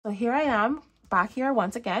So here I am back here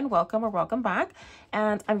once again. Welcome or welcome back.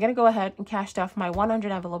 And I'm going to go ahead and cash stuff my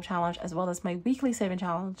 100 envelope challenge as well as my weekly saving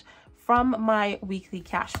challenge from my weekly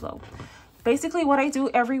cash flow. Basically what I do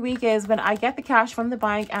every week is when I get the cash from the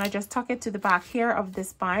bank and I just tuck it to the back here of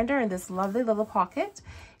this binder in this lovely little pocket.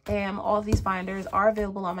 All of these binders are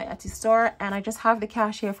available on my Etsy store, and I just have the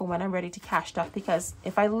cash here for when I'm ready to cash stuff, because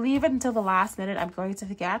if I leave it until the last minute, I'm going to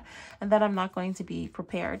forget and then I'm not going to be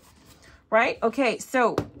prepared. Right? Okay,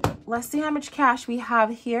 so let's see how much cash we have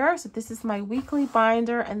here. So this is my weekly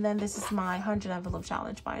binder, and then this is my 100 envelope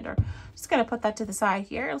challenge binder. Just gonna put that to the side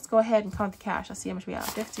here. Let's go ahead and count the cash. Let's see how much we have.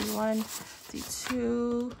 51,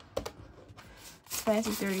 52,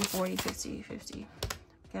 20, 30, 40, 50, 50.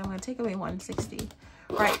 Okay, I'm gonna take away 160.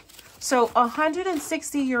 Right, so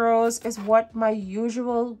 160 euros is what my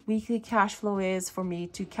usual weekly cash flow is for me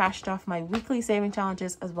to cash off my weekly saving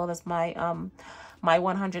challenges as well as my my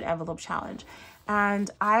 100 envelope challenge.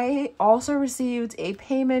 And I also received a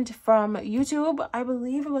payment from YouTube. I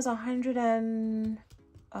believe it was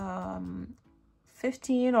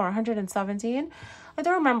 115 or 117. I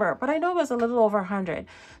don't remember, but I know it was a little over 100.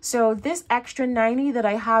 So this extra 90 that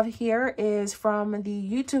I have here is from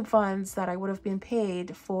the YouTube funds that I would have been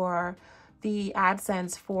paid for the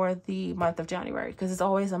AdSense for the month of January, because it's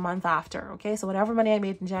always a month after. Okay, so whatever money I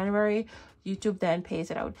made in January, YouTube then pays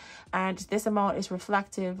it out, and this amount is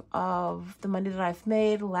reflective of the money that I've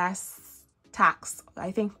made less tax. I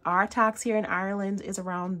think our tax here in Ireland is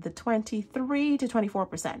around the 23 to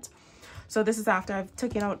 24%. So this is after I've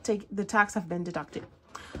the tax have been deducted.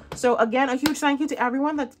 So again, a huge thank you to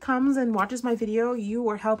everyone that comes and watches my video. You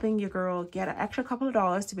are helping your girl get an extra couple of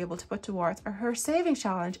dollars to be able to put towards her saving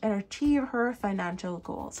challenge and achieve her financial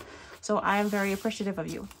goals. So I am very appreciative of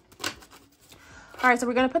you. All right, so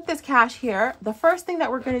we're going to put this cash here. The first thing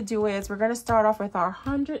that we're going to do is we're going to start off with our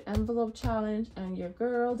 100 envelope challenge, and your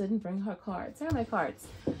girl didn't bring her cards. Where are my cards?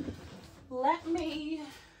 Let me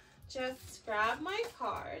just grab my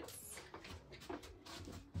cards.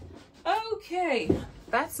 Okay,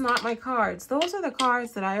 that's not my cards. Those are the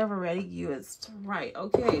cards that I have already used. Right,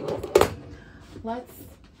 okay. Let's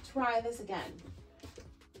try this again.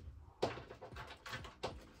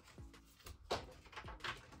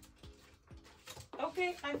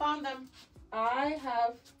 Okay, I found them. I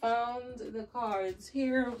have found the cards.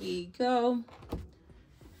 Here we go.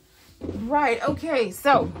 Right, okay,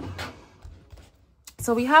 so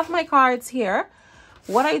we have my cards here.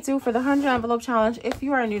 What I do for the 100 envelope challenge, if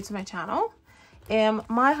you are new to my channel, my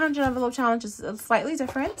 100 envelope challenge is slightly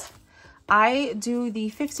different. I do the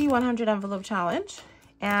 50-100 envelope challenge,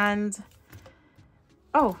 and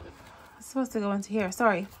oh, it's supposed to go into here.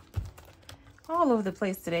 Sorry, all over the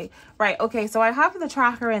place today. Right, okay, so I have the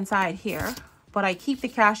tracker inside here, but I keep the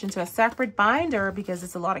cash into a separate binder because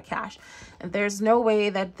it's a lot of cash, and there's no way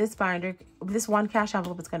that this binder, this one cash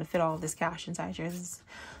envelope, is going to fit all of this cash inside here.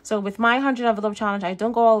 So with my 100 envelope challenge, I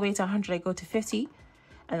don't go all the way to 100. I go to 50,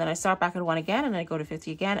 and then I start back at 1 again, and I go to 50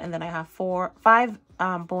 again, and then I have 5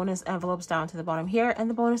 bonus envelopes down to the bottom here. And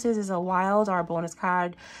the bonuses is a wild or bonus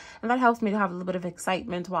card, and that helps me to have a little bit of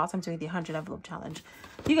excitement whilst I'm doing the 100 envelope challenge.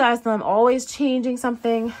 You guys know I'm always changing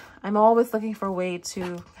something. I'm always looking for a way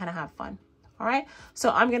to kind of have fun. All right, so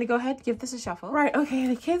I'm going to go ahead and give this a shuffle. Right, okay,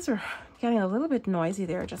 the kids were getting a little bit noisy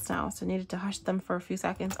there just now, so I needed to hush them for a few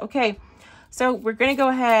seconds. Okay, so we're going to go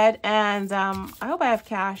ahead and I hope I have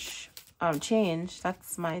cash change.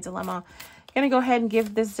 That's my dilemma. I'm going to go ahead and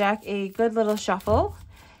give this deck a good little shuffle.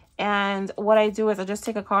 And what I do is I just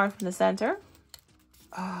take a card from the center.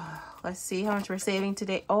 Let's see how much we're saving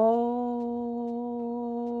today. Oh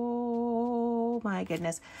my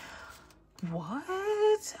goodness.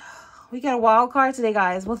 What? We got a wild card today,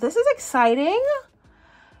 guys. Well, this is exciting.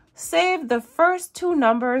 Save the first 2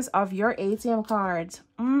 numbers of your ATM cards.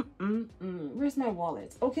 Where's my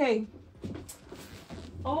wallet? Okay.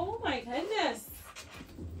 Oh my goodness.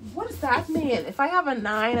 What does that mean? If I have a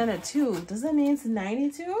 9 and a 2, does that mean it's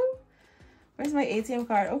 92? Where's my ATM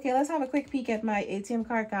card? Okay, let's have a quick peek at my ATM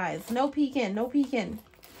card, guys. No peeking, no peeking.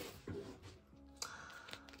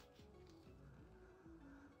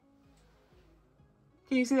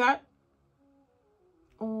 Can you see that?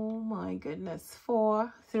 Oh my goodness.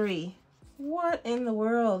 4, 3. What in the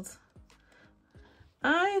world?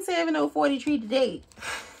 I ain't saving no 43 today.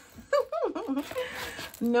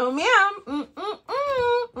 No, ma'am.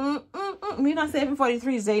 We're not saving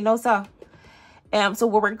 43 today. No, sir. So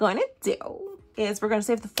what we're going to do is we're going to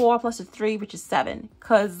save the 4 plus the 3, which is 7.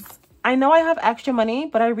 Because I know I have extra money,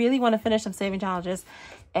 but I really want to finish some saving challenges.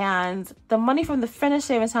 And the money from the finished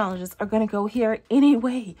saving challenges are going to go here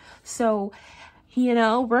anyway. So You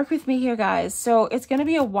know, work with me here, guys. So it's going to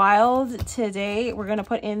be a wild today. We're going to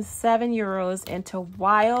put in 7 euros into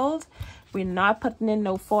wild. We're not putting in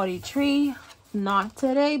no 43. Not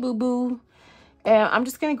today, boo-boo. And I'm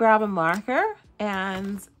just going to grab a marker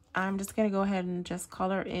and I'm just going to go ahead and just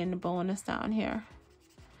color in bonus down here.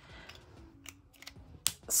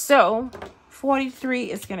 So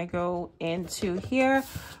 43 is going to go into here.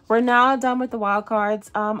 We're now done with the wild cards.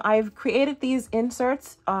 I've created these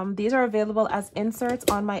inserts. These are available as inserts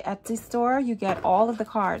on my Etsy store. You get all of the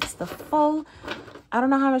cards, the full, I don't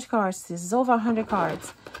know how much cards. This is over 100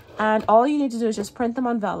 cards. And all you need to do is just print them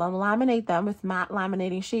on vellum, laminate them with matte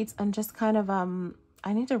laminating sheets, and just kind of,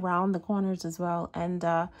 I need to round the corners as well, and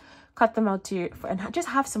cut them out to, and just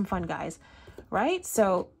have some fun, guys, right?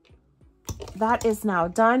 So that is now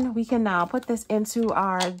done. We can now put this into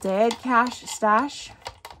our dead cash stash,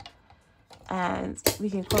 and we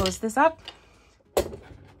can close this up.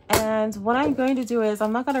 And what I'm going to do is,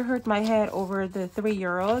 I'm not going to hurt my head over the 3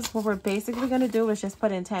 euros. What we're basically going to do is just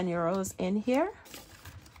put in 10 euros in here.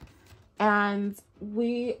 And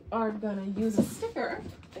we are going to use a sticker.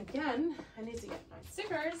 Again, I need to get my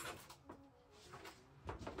stickers.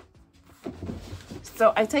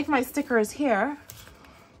 So I take my stickers here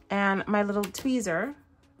and my little tweezer.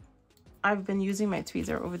 I've been using my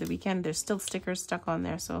tweezer over the weekend. There's still stickers stuck on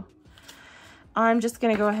there. So I'm just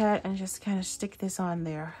going to go ahead and just kind of stick this on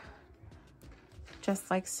there.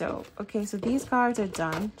 Just like so. Okay, so these cards are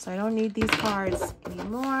done. So I don't need these cards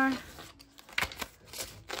anymore.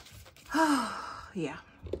 Yeah.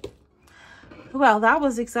 Well, that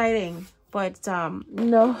was exciting, but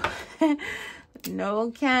no,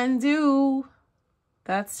 no can do.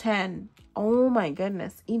 That's 10. Oh my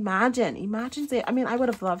goodness. Imagine say, I mean, I would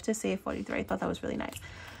have loved to say 43. I thought that was really nice.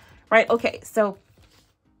 Right. Okay. So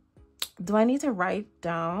do I need to write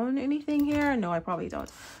down anything here? No, I probably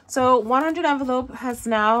don't. So 100 envelope has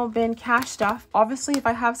now been cashed off. Obviously, if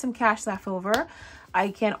I have some cash left over, I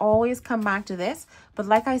can always come back to this. But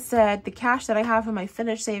like I said, the cash that I have in my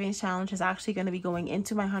Finish Savings Challenge is actually going to be going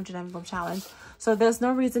into my 100 envelope challenge. So there's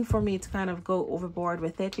no reason for me to kind of go overboard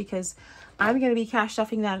with it, because I'm going to be cash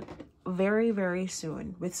stuffing that very, very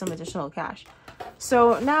soon with some additional cash.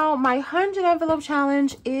 So now my 100 envelope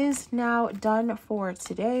challenge is now done for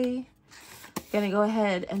today. Gonna go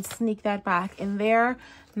ahead and sneak that back in there.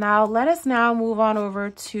 Now let us now move on over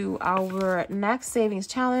to our next savings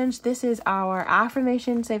challenge. This is our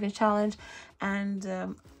affirmation savings challenge,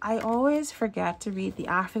 and I always forget to read the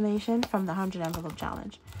affirmation from the 100 envelope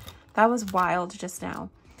challenge. That was wild just now.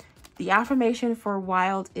 The affirmation for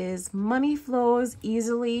wild is: money flows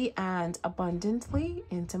easily and abundantly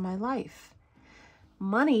into my life.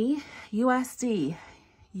 Money, USD,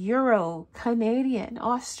 Euro, Canadian,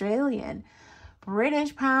 Australian,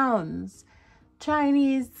 British pounds,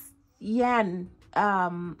 Chinese yen,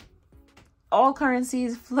 all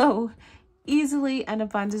currencies flow easily and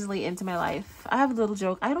abundantly into my life. I have a little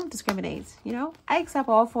joke. I don't discriminate, you know? I accept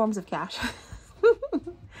all forms of cash.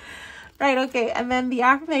 Right, okay. And then the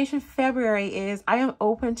affirmation for February is: I am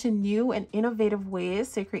open to new and innovative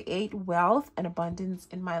ways to create wealth and abundance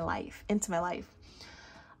in my life, into my life.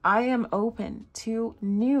 I am open to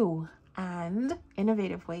new and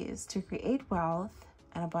innovative ways to create wealth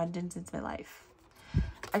and abundance into my life.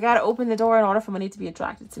 I got to open the door in order for money to be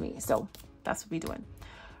attracted to me. So that's what we're doing.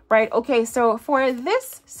 Right. Okay. So for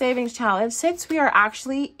this savings challenge, since we are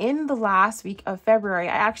actually in the last week of February,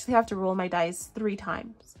 I actually have to roll my dice 3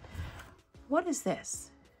 times. What is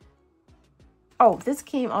this? Oh, this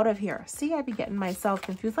came out of here. See, I'd be getting myself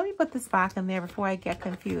confused. Let me put this back in there before I get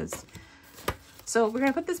confused. So we're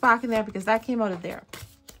going to put this back in there because that came out of there.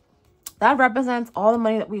 That represents all the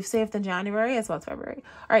money that we've saved in January as well as February.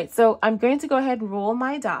 All right, so I'm going to go ahead and roll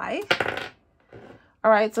my die.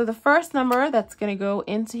 All right, so the first number that's going to go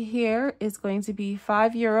into here is going to be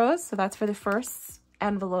 5 euros. So that's for the first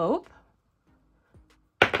envelope.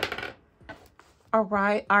 All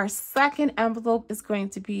right, our second envelope is going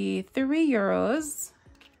to be 3 euros.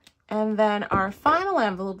 And then our final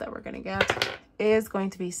envelope that we're going to get is going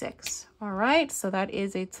to be 6. All right, so that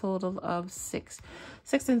is a total of 6.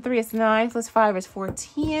 6 and 3 is 9, plus 5 is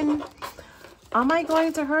 14. Am I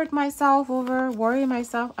going to hurt myself over, worry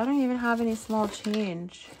myself? I don't even have any small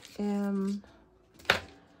change.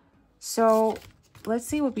 So let's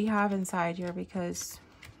see what we have inside here, because,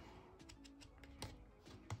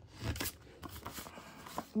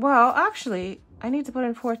 well, actually, I need to put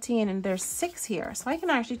in 14 and there's 6 here. So I can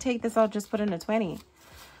actually take this out, just put in a 20.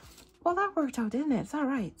 Well, that worked out, didn't it? It's all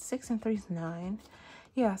right. 6 and 3 is 9.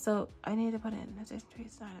 Yeah, so I need to put in, 6 and 3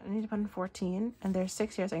 is 9. I need to put in 14, and there's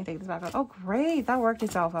 6 here, so I can take this back out. Oh, great. That worked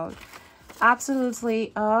itself out.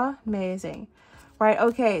 Absolutely amazing. Right,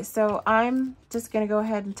 okay, so I'm just going to go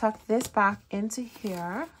ahead and tuck this back into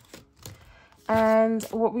here. And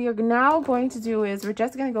what we are now going to do is we're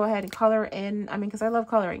just going to go ahead and color in, because I love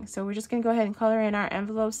coloring. So we're just going to go ahead and color in our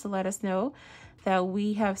envelopes to let us know that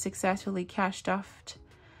we have successfully cash stuffed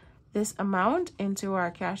this amount into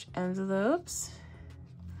our cash envelopes.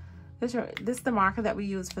 This is the marker that we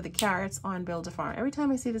use for the carrots on Build a Farm. Every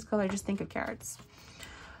time I see this color, I just think of carrots.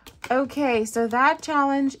 Okay, so that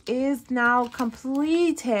challenge is now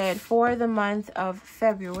completed for the month of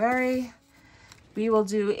February. We will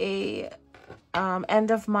do a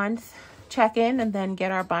end of month check-in and then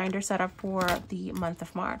get our binder set up for the month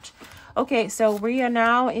of March. Okay, so we are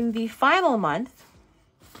now in the final month,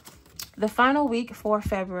 the final week for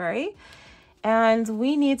February, and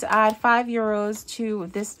we need to add 5 euros to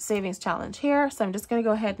this savings challenge here. So I'm just going to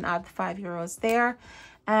go ahead and add the 5 euros there.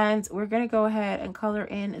 And we're going to go ahead and color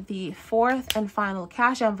in the fourth and final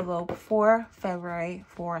cash envelope for February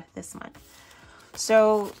for this month.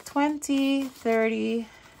 So 20, 30,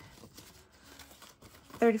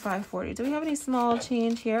 35, 40. Do we have any small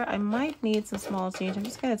change here? I might need some small change. I'm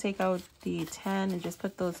just going to take out the 10 and just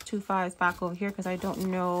put those 2 5s back over here because I don't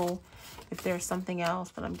know if there's something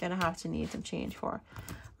else that I'm going to have to need some change for.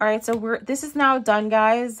 All right, so this is now done,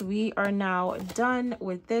 guys. We are now done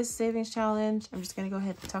with this savings challenge. I'm just going to go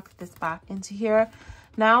ahead and tuck this back into here.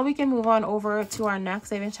 Now we can move on over to our next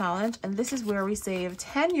savings challenge, and this is where we save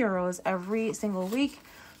 10 euros every single week.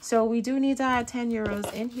 So we do need to add 10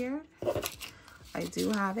 euros in here. I do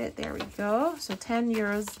have it. There we go. So 10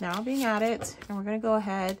 euros now being added, and we're going to go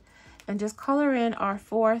ahead and just color in our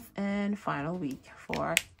fourth and final week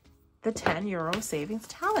for the 10 euro savings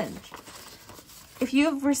challenge. If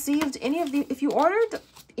you've received if you ordered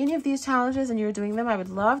any of these challenges and you're doing them, I would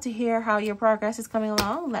love to hear how your progress is coming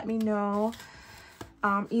along. Let me know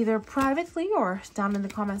either privately or down in the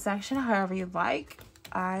comment section, however you like.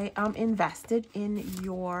 I am invested in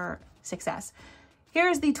your success.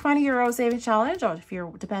 Here's the 20 euro savings challenge, or if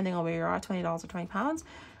you're, depending on where you are, $20 or 20 pounds.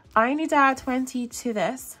 I need to add 20 to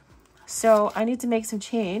this. So I need to make some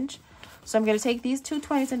change. So I'm going to take these two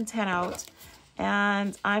 20s and 10 out.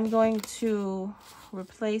 And I'm going to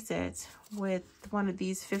replace it with one of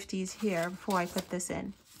these 50s here before I put this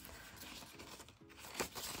in.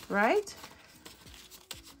 Right?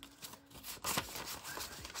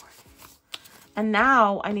 And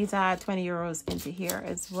now I need to add 20 euros into here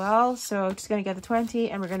as well. So I'm just going to get the 20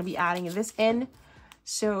 and we're going to be adding this in.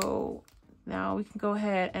 So now we can go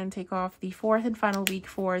ahead and take off the fourth and final week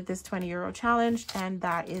for this 20 euro challenge. And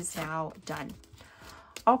that is now done.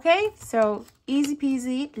 Okay, so easy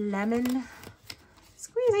peasy, lemon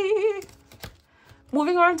squeezy.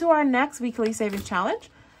 Moving on to our next weekly savings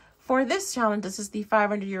challenge. For this challenge, this is the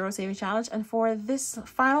 500 euro savings challenge. And for this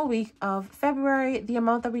final week of February, the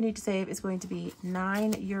amount that we need to save is going to be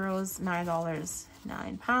 9 euros, $9,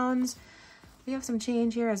 9 pounds. We have some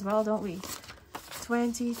change here as well, don't we?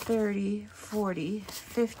 20, 30, 40,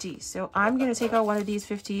 50. So I'm going to take out one of these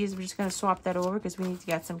 50s. We're just going to swap that over because we need to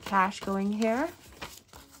get some cash going here.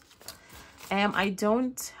 I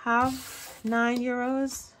don't have 9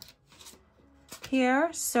 euros here,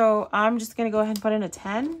 so I'm just going to go ahead and put in a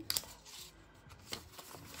 10.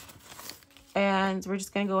 And we're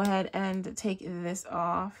just going to go ahead and take this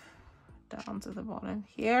off down to the bottom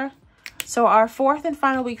here. So our fourth and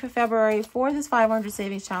final week for February for this 500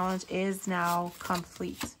 savings challenge is now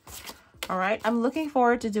complete. All right, I'm looking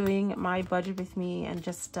forward to doing my budget with me and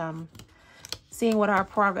just seeing what our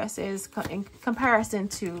progress is in comparison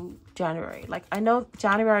to January. Like, I know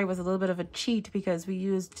January was a little bit of a cheat because we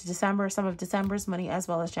used some of December's money as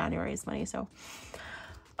well as January's money. So,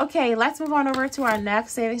 okay, let's move on over to our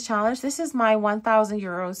next savings challenge. This is my 1,000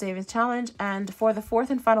 euro savings challenge. And for the fourth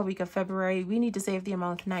and final week of February, we need to save the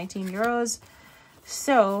amount of 19 euros.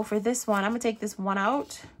 So for this one, I'm going to take this one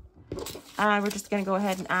out. And we're just going to go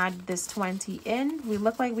ahead and add this 20 in. We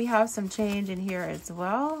look like we have some change in here as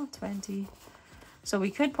well. 20. So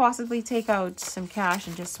we could possibly take out some cash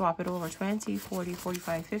and just swap it over 20, 40,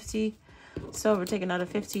 45, 50. So we'll take another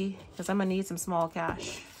 50 because I'm going to need some small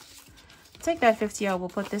cash. Take that 50 out. We'll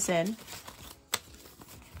put this in.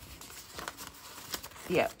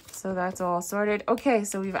 Yep. So that's all sorted. Okay.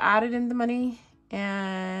 So we've added in the money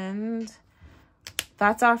and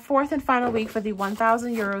that's our fourth and final week for the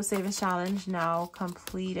 1,000 euro savings challenge now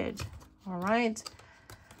completed. All right.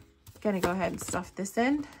 Gonna go ahead and stuff this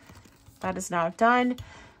in. That is now done.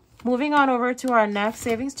 Moving on over to our next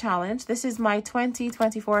savings challenge. This is my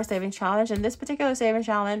 2024 savings challenge. And this particular savings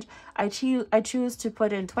challenge, I choose to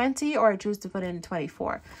put in 20 or I choose to put in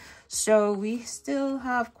 24. So we still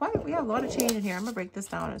have we have a lot of change in here. I'm gonna break this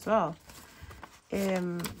down as well.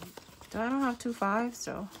 I don't have 2 5s,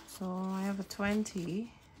 so I have a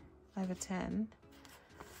 20, I have a 10,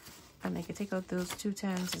 and I could take out those 2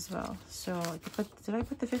 10s as well. So I could put, did I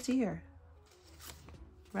put the 50 here?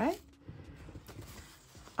 Right?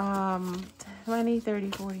 20,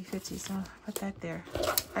 30, 40, 50. So put that there.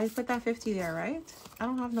 I put that 50 there, right? I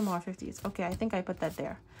don't have no more 50s. Okay, I think I put that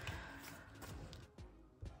there.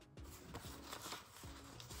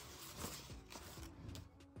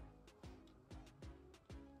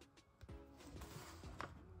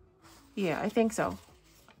 Yeah, I think so.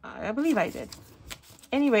 I believe I did.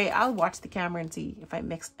 Anyway, I'll watch the camera and see if I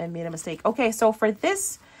made a mistake. Okay, so for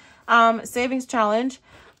this savings challenge,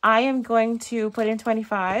 I am going to put in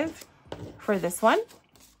 25 for this one.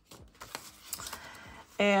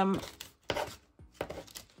 Yeah,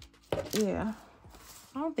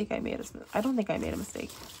 I don't think I made a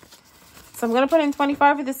mistake. So I'm gonna put in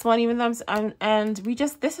 25 for this one, even though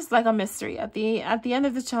this is like a mystery. At the end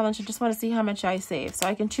of the challenge, I just want to see how much I save. So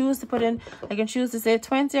I can choose to save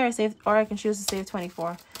 20, or I can choose to save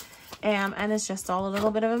 24. And it's just all a little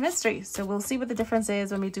bit of a mystery. So we'll see what the difference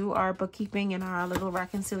is when we do our bookkeeping and our little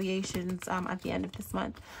reconciliations at the end of this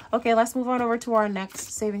month. Okay, let's move on over to our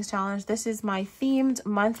next savings challenge. This is my themed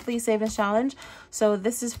monthly savings challenge. So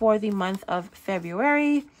this is for the month of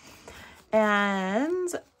February. And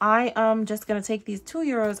I am just going to take these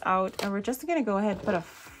 €2 out, and we're just going to go ahead and put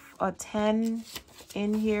a 10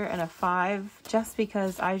 in here and a 5, just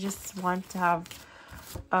because I just want to have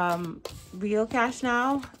real cash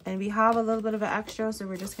now, and we have a little bit of an extra, so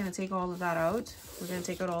we're just going to take all of that out. We're going to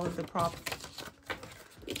take out all of the prop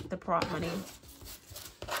money,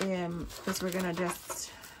 because we're going to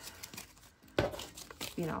just,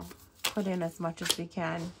 you know, put in as much as we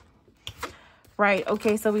can. Right,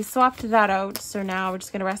 okay, so we swapped that out, so now we're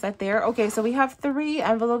just going to rest that there. Okay, so we have 3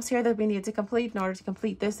 envelopes here that we need to complete in order to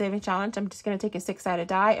complete this saving challenge. I'm just going to take a 6-sided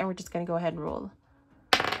die, and we're just going to go ahead and roll.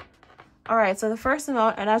 All right, so the first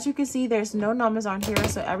amount, and as you can see, there's no numbers on here,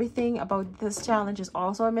 so everything about this challenge is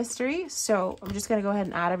also a mystery. So I'm just going to go ahead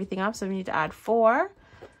and add everything up. So we need to add 4,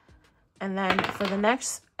 and then for the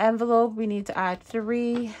next envelope, we need to add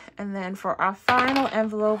 3, and then for our final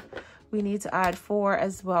envelope, we need to add 4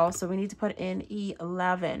 as well. So we need to put in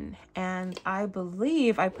 11. And I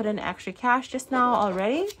believe I put in extra cash just now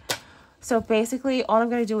already. So basically, all I'm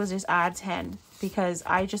going to do is just add 10, because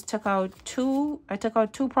I just took out 2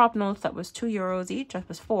 prop notes that was €2 each. That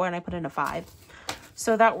was 4, and I put in a 5.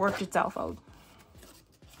 So that worked itself out.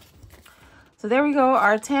 So there we go.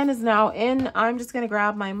 Our 10 is now in. I'm just going to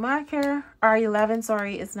grab my marker. Our 11,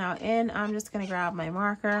 sorry, is now in. I'm just going to grab my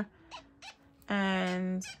marker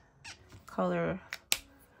and color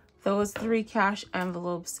those 3 cash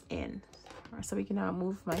envelopes in. So we can now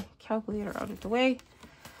move my calculator out of the way.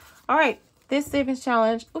 All right, this savings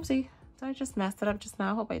challenge, oopsie, I just messed it up just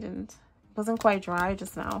now. Hope I didn't. It wasn't quite dry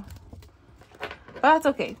just now, but that's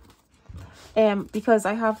okay. Because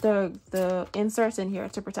I have the inserts in here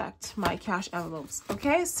to protect my cash envelopes.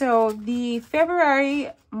 Okay, so the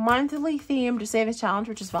February monthly themed savings challenge,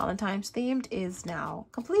 which is Valentine's themed, is now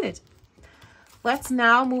completed. Let's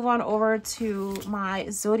now move on over to my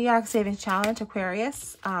Zodiac Savings Challenge,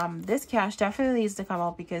 Aquarius. This cash definitely needs to come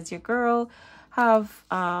out because your girl have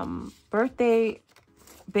birthday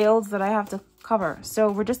bills that I have to cover.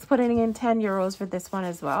 So we're just putting in €10 for this one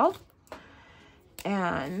as well.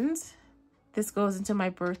 And this goes into my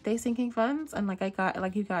birthday sinking funds. And like I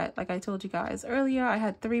told you guys earlier, I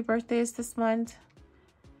had 3 birthdays this month.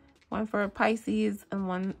 1 for Pisces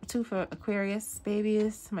and 2 for Aquarius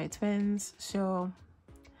babies, my twins. So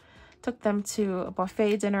took them to a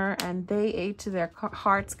buffet dinner and they ate to their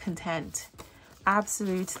heart's content.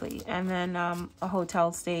 Absolutely. And then a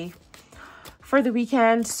hotel stay for the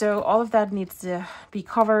weekend. So all of that needs to be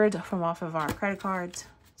covered from off of our credit cards.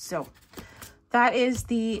 So that is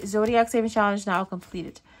the Zodiac Savings Challenge now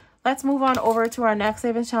completed. Let's move on over to our next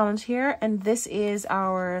savings challenge here. And this is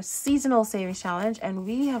our seasonal savings challenge. And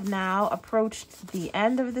we have now approached the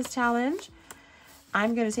end of this challenge.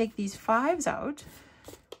 I'm going to take these 5s out.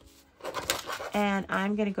 And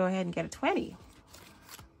I'm going to go ahead and get a 20.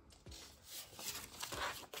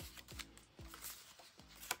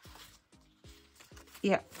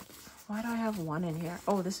 Yeah. Why do I have 1 in here?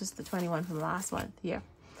 Oh, this is the 21 from last month. Yeah.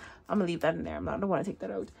 I'm going to leave that in there. I don't want to take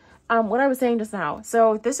that out. What I was saying just now.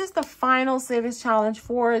 So this is the final savings challenge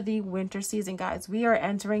for the winter season, guys. We are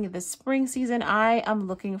entering the spring season. I am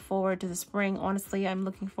looking forward to the spring. Honestly, I'm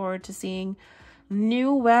looking forward to seeing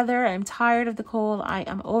new weather. I'm tired of the cold. I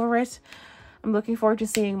am over it. I'm looking forward to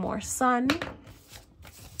seeing more sun.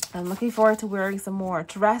 I'm looking forward to wearing some more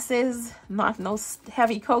dresses, not no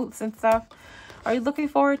heavy coats and stuff. Are you looking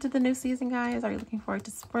forward to the new season, guys? Are you looking forward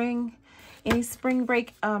to spring? any spring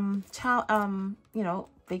break, you know,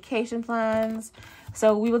 vacation plans.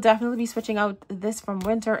 So we will definitely be switching out this from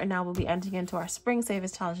winter, and now we'll be entering into our spring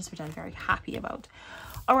savings challenges, which I'm very happy about.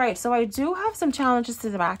 All right, so I do have some challenges to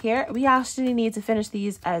the back here. We actually need to finish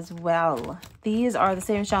these as well. These are the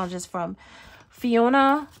savings challenges from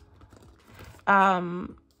Fiona.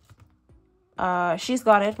 She's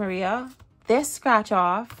got it, Maria. This scratch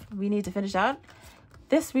off, we need to finish that.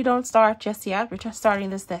 This we don't start just yet. We're just starting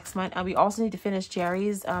this next month, and we also need to finish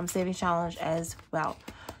Jerry's savings challenge as well.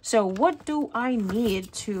 So what do I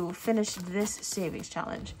need to finish this savings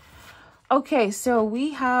challenge? Okay, so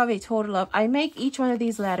we have a total of, I make each one of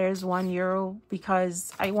these letters €1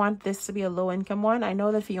 because I want this to be a low income one. I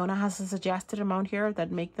know that Fiona has a suggested amount here that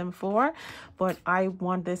make them 4, but I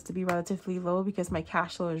want this to be relatively low because my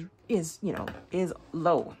cash flow is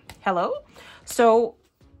low. Hello? So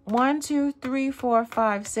 1, 2, 3, 4,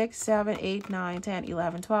 5, 6, 7, 8, 9, 10,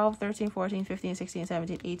 11, 12, 13, 14, 15, 16,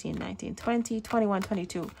 17, 18, 19, 20, 21,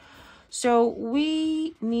 22. So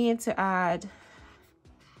we need to add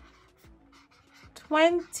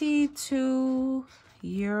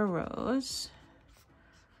 €22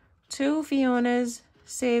 to Fiona's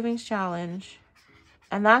savings challenge.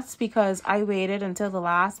 And that's because I waited until the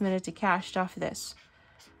last minute to cash stuff this.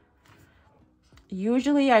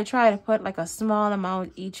 Usually I try to put like a small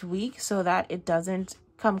amount each week so that it doesn't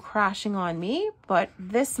come crashing on me. But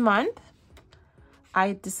this month,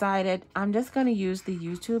 I decided I'm just going to use the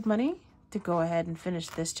YouTube money to go ahead and finish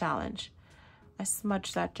this challenge. I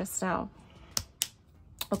smudged that just now.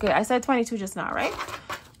 Okay, I said 22 just now, right?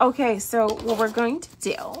 Okay, so what we're going to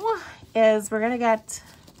do is we're going to get,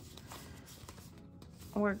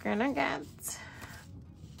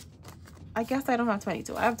 I guess I don't have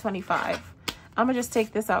 22. I have 25. I'm gonna just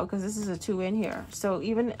take this out because this is a 2 in here. So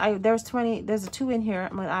even there's a 2 in here.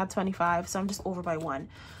 I'm gonna add 25. So I'm just over by 1.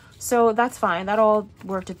 So that's fine. That all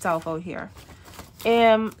worked itself out here.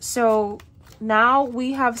 So now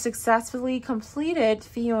we have successfully completed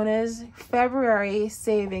Fiona's February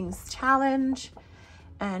savings challenge.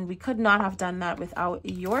 And we could not have done that without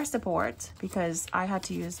your support because I had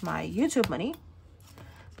to use my YouTube money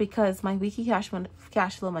because my weekly cash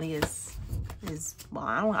flow money is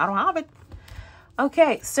well, I don't have it.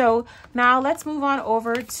 Okay, so now let's move on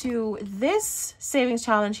over to this savings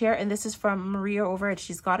challenge here. And this is from Maria over at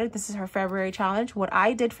She's Got It. This is her February challenge. What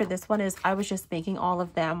I did for this one is I was just making all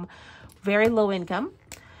of them very low income.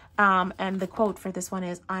 And the quote for this one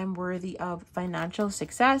is, I'm worthy of financial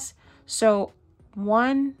success. So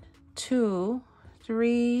 1, 2,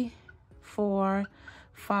 3, 4,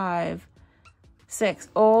 5, 6.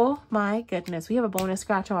 Oh my goodness. We have a bonus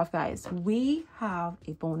scratch off, guys. We have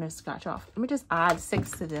a bonus scratch off. Let me just add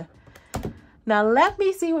 6 to the... Now let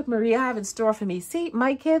me see what Maria have in store for me. See,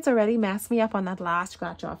 my kids already messed me up on that last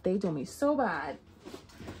scratch off. They do me so bad.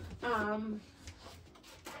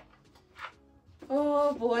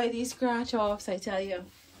 Oh boy, these scratch offs, I tell you.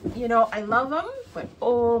 You know, I love them, but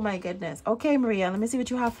oh my goodness. Okay, Maria, let me see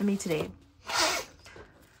what you have for me today.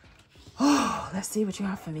 Oh, let's see what you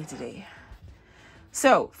have for me today.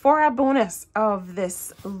 So for our bonus of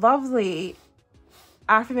this lovely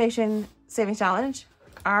affirmation savings challenge,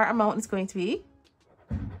 our amount is going to be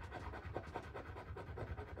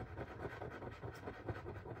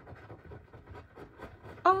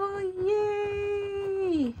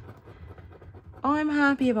yay! Oh, I'm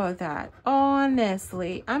happy about that.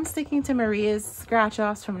 Honestly, I'm sticking to Maria's scratch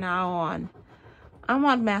offs from now on. I'm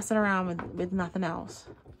not messing around with nothing else.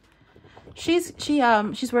 She's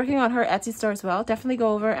working on her Etsy store as well. Definitely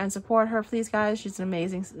go over and support her, please, guys. She's an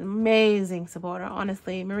amazing supporter.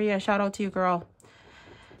 Honestly, Maria, shout out to you, girl.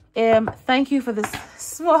 Thank you for this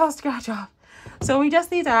small scratch off. So we just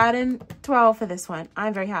need to add in 12 for this one.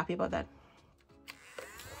 I'm very happy about that.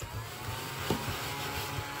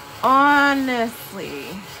 Honestly.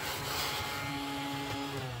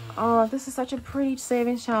 Oh, this is such a pretty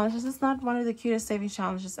savings challenge. This is not one of the cutest savings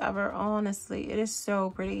challenges ever. Honestly, it is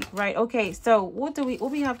so pretty. Right, okay, so what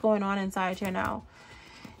we have going on inside here now?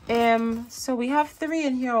 So we have 3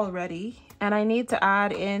 in here already, and I need to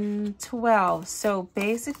add in 12. So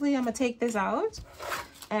basically, I'm gonna take this out,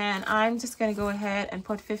 and I'm just gonna go ahead and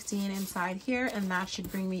put 15 inside here, and that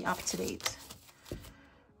should bring me up to date.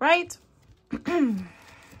 Right?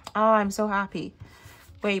 Oh, I'm so happy.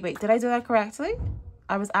 Wait, did I do that correctly?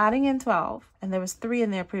 I was adding in 12, and there was 3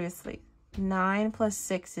 in there previously. 9 plus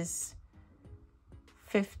 6 is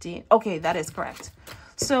 15. Okay, that is correct.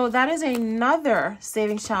 So that is another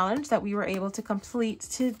savings challenge that we were able to complete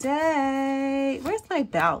today. Where's my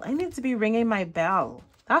bell? I need to be ringing my bell.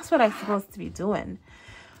 That's what I'm supposed to be doing.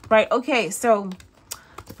 Right, okay, so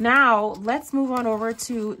Now let's move on over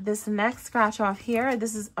to this next scratch off here.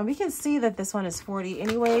 This is, we can see that this one is 40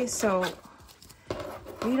 anyway, so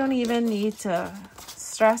we don't even need to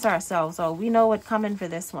stress ourselves. So we know what's coming for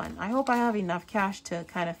this one. I hope I have enough cash to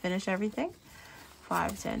kind of finish everything.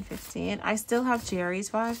 5, 10, 15. I still have Jerry's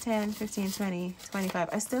 5, 10, 15, 20, 25.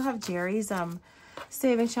 I still have Jerry's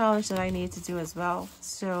saving challenge that I need to do as well.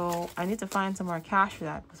 So I need to find some more cash for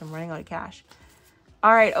that because I'm running out of cash.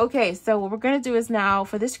 All right, okay, so what we're going to do is now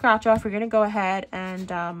for this scratch off, we're going to go ahead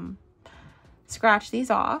and scratch these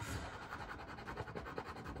off.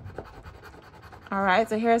 All right,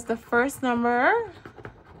 so here's the first number.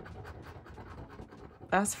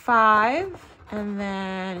 That's 5. And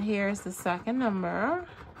then here's the second number.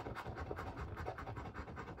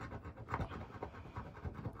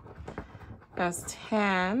 That's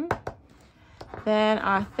 10. Then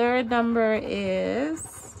our third number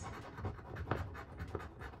is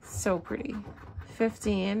so pretty.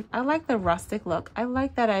 15. I like the rustic look. I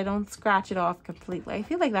like that I don't scratch it off completely. I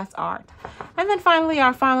feel like that's art. And then finally,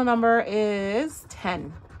 our final number is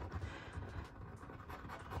 10.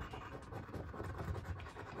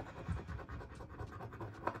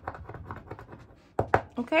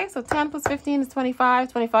 Okay, so 10 plus 15 is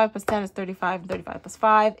 25. 25 plus 10 is 35. 35 plus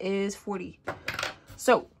 5 is 40.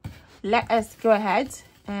 So let us go ahead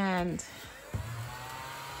and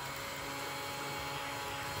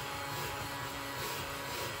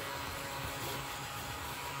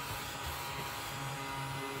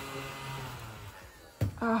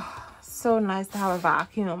oh, so nice to have a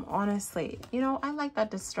vacuum, honestly. You know, I like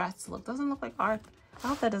that distressed look. Doesn't look like art. I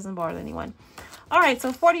hope that doesn't bother anyone. All right,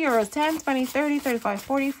 so 40 euros, 10, 20, 30, 35,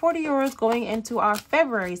 40. 40 euros going into our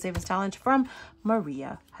February savings challenge from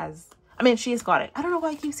Maria. She has got it. I don't know why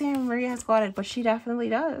I keep saying Maria has got it, but she definitely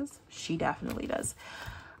does. She definitely does.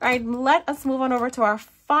 All right, let us move on over to our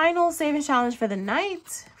final savings challenge for the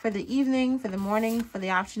night, for the evening, for the morning, for the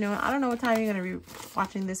afternoon. I don't know what time you're going to be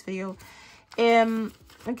watching this video.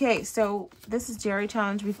 Okay, so this is Jerry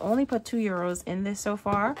challenge. We've only put 2 euros in this so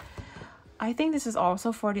far. I think this is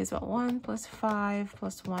also 40 as well. 1 plus 5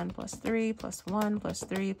 plus 1 plus 3 plus 1 plus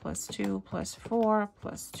 3 plus 2 plus 4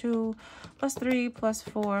 plus 2 plus 3 plus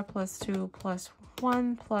 4 plus 2 plus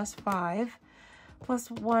 1 plus 5 plus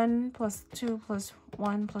 1 plus 2 plus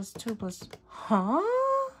 1 plus 2 plus... Huh?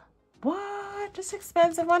 What? This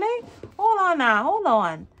expensive money? Hold on now. Hold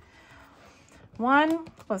on. 1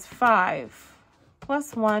 plus 5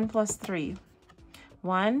 plus 1 plus 3.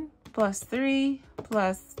 1 plus 3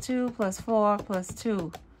 plus 2 plus 4 plus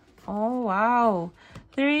 2. Oh, wow.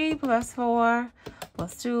 3 plus 4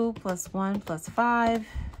 plus 2 plus 1 plus 5.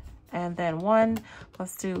 And then 1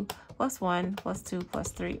 plus 2 plus 1 plus 2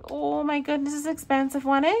 plus 3. Oh, my goodness, this is expensive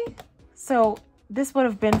one, eh? So this would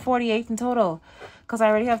have been 48 in total because I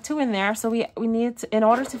already have 2 in there. So we need to, in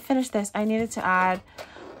order to finish this, I needed to add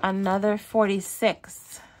another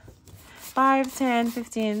 46. 5, 10,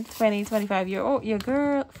 15, 20, 25. Your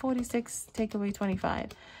girl, 46, take away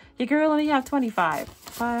 25. Your girl only have 25.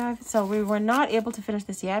 5. So we were not able to finish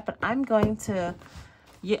this yet, but I'm going to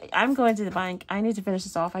the bank. I need to finish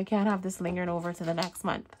this off. I can't have this lingering over to the next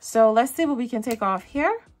month. So let's see what we can take off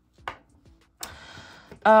here.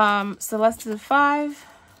 So let's do 5.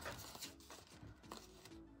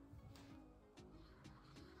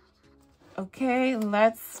 Okay,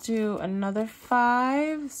 let's do another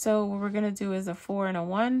 5. So what we're going to do is a 4 and a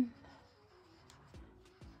 1.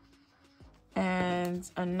 And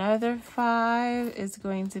another 5 is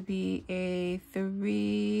going to be a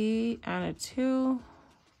 3 and a 2.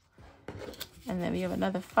 And then we have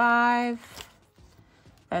another 5.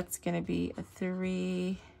 That's going to be a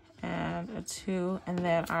 3 and a 2. And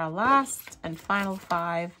then our last and final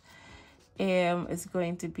 5 is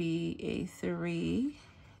going to be a 3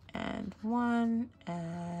 and 1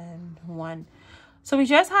 and 1. So we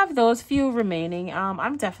just have those few remaining.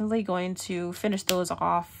 I'm definitely going to finish those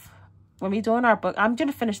off when we do in our book. I'm going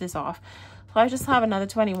to finish this off. So I just have another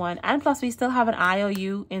 21, and plus we still have an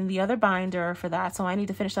IOU in the other binder for that, so I need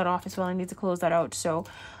to finish that off as well. I need to close that out. So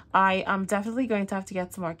I am definitely going to have to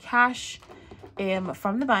get some more cash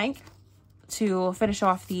from the bank to finish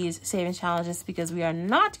off these savings challenges, because we are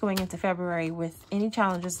not going into February with any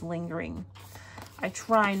challenges lingering. I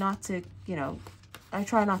try not to, I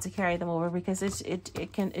try not to carry them over because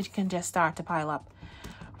it can just start to pile up.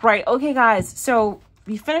 Right, okay guys, so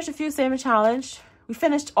we finished a few savings challenge. We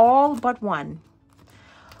finished all but one.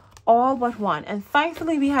 All but one. And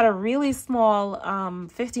thankfully we had a really small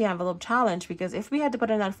 50 envelope challenge, because if we had to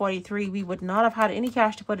put in that 43, we would not have had any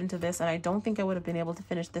cash to put into this, and I don't think I would have been able to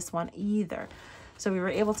finish this one either. So we were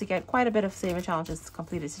able to get quite a bit of saving challenges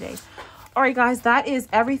completed today. All right, guys, that is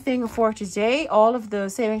everything for today. All of the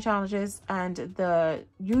saving challenges and the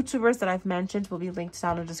YouTubers that I've mentioned will be linked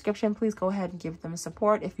down in the description. Please go ahead and give them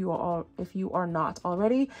support if you are not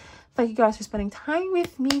already. Thank you guys for spending time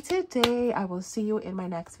with me today. I will see you in my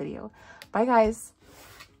next video. Bye, guys.